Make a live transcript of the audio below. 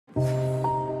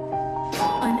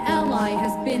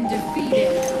been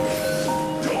defeated.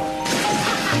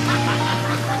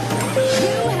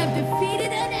 You have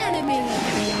defeated an enemy.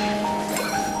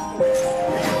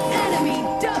 Enemy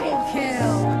double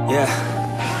kill. Yeah.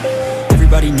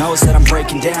 Everybody knows that I'm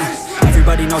breaking down.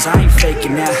 Everybody knows I ain't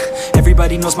faking now.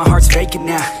 Everybody knows my heart's vacant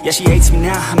now. Yeah, she hates me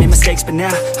now, I made mistakes but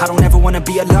now I don't ever wanna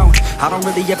be alone. I don't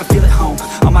really ever feel at home.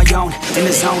 On my own, in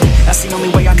the zone, that's the only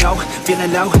way I know.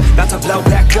 Feeling low, about to blow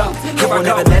back up. I won't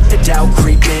ever let the doubt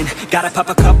creep in. Gotta pop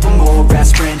a couple more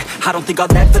aspirin. I don't think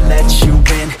I'll ever let you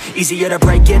in. Easier to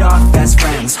break it off best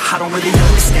friends. I don't really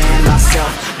understand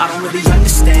myself. I don't really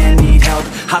understand, need help.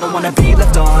 I don't wanna be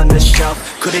left on the shelf.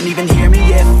 Couldn't even hear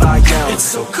me if I yelled. It's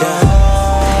so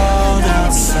cold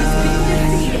outside.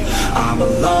 I'm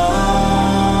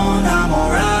alone, I'm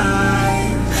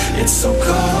alright. It's so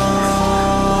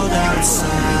cold outside.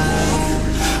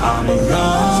 I'm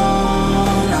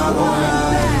alone, I'm alright.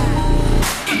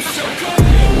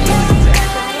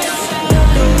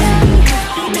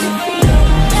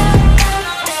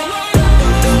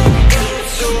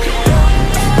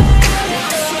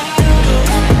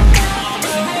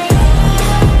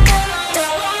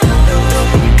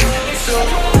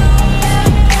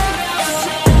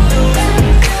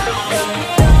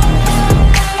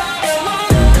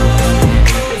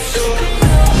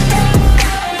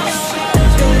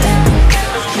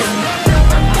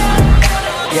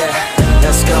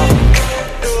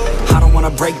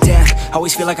 Break down,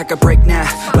 always feel like I could break now,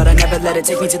 but I never let it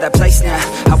take me to that place now.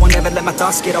 I won't ever let my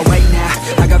thoughts get away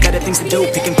now. I got better things to do,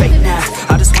 picking fate now.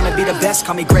 I just wanna be the best,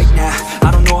 call me great now.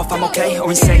 I don't know if I'm okay or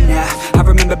insane now. I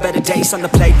remember better days on the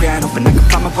playground, hoping I can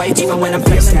find my way even when I'm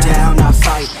feeling down. I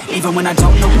fight, even when I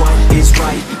don't know what is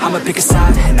right. I'ma pick a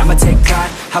side and I'ma take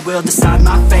pride. I will decide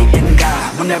my fate and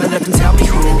I will never let them tell me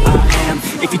who I am.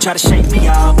 If you try to shake me,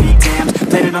 I'll be damned.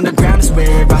 Planet on the ground is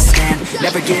where I stand.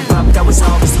 Never give up, that was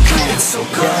always the plan. It's so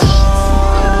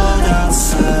cold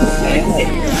outside.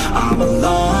 I'm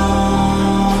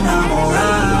alone, I'm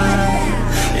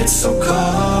alright. It's so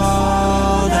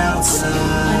cold outside.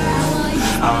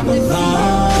 I'm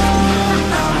alone,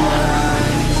 I'm alright.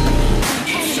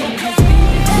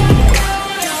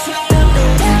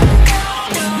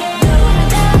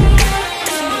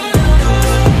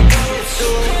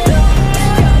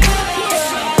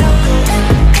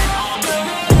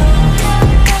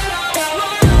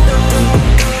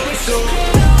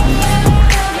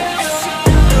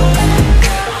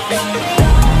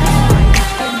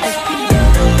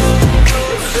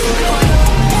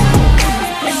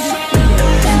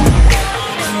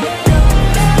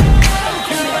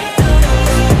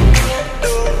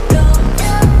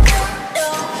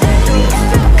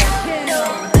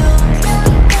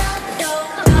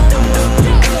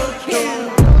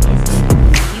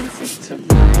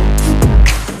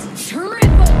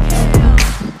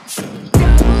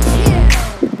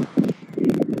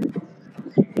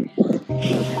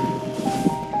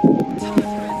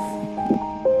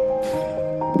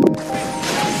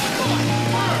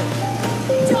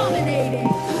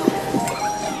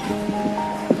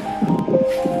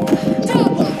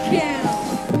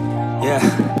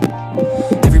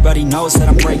 Everybody knows that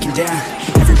I'm breaking down.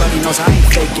 Everybody knows I ain't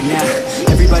faking now.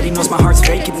 Everybody knows my heart's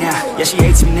vacant now. Yeah, she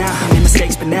hates me now, I made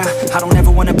mistakes but now I don't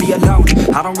ever wanna be alone.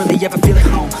 I don't really ever feel at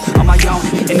home. On my own,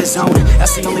 in the zone,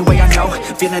 that's the only way I know.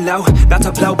 Feeling low, about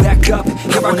to blow back up.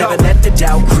 I won't ever let the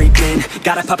doubt creep in.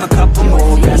 Gotta pop a couple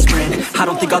more aspirin. I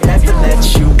don't think I'll ever let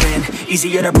you in.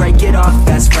 Easier to break it off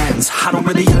best friends. I don't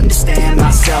really understand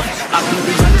myself. I don't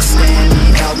really understand,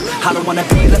 need help. I don't wanna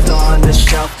be left on the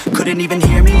shelf. Couldn't even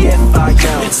hear me if I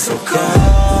yelled. It's so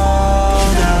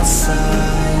cold outside.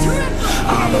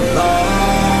 I'm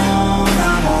alone,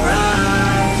 I'm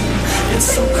alright. It's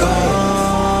so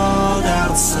cold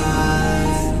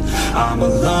outside. I'm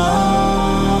alone.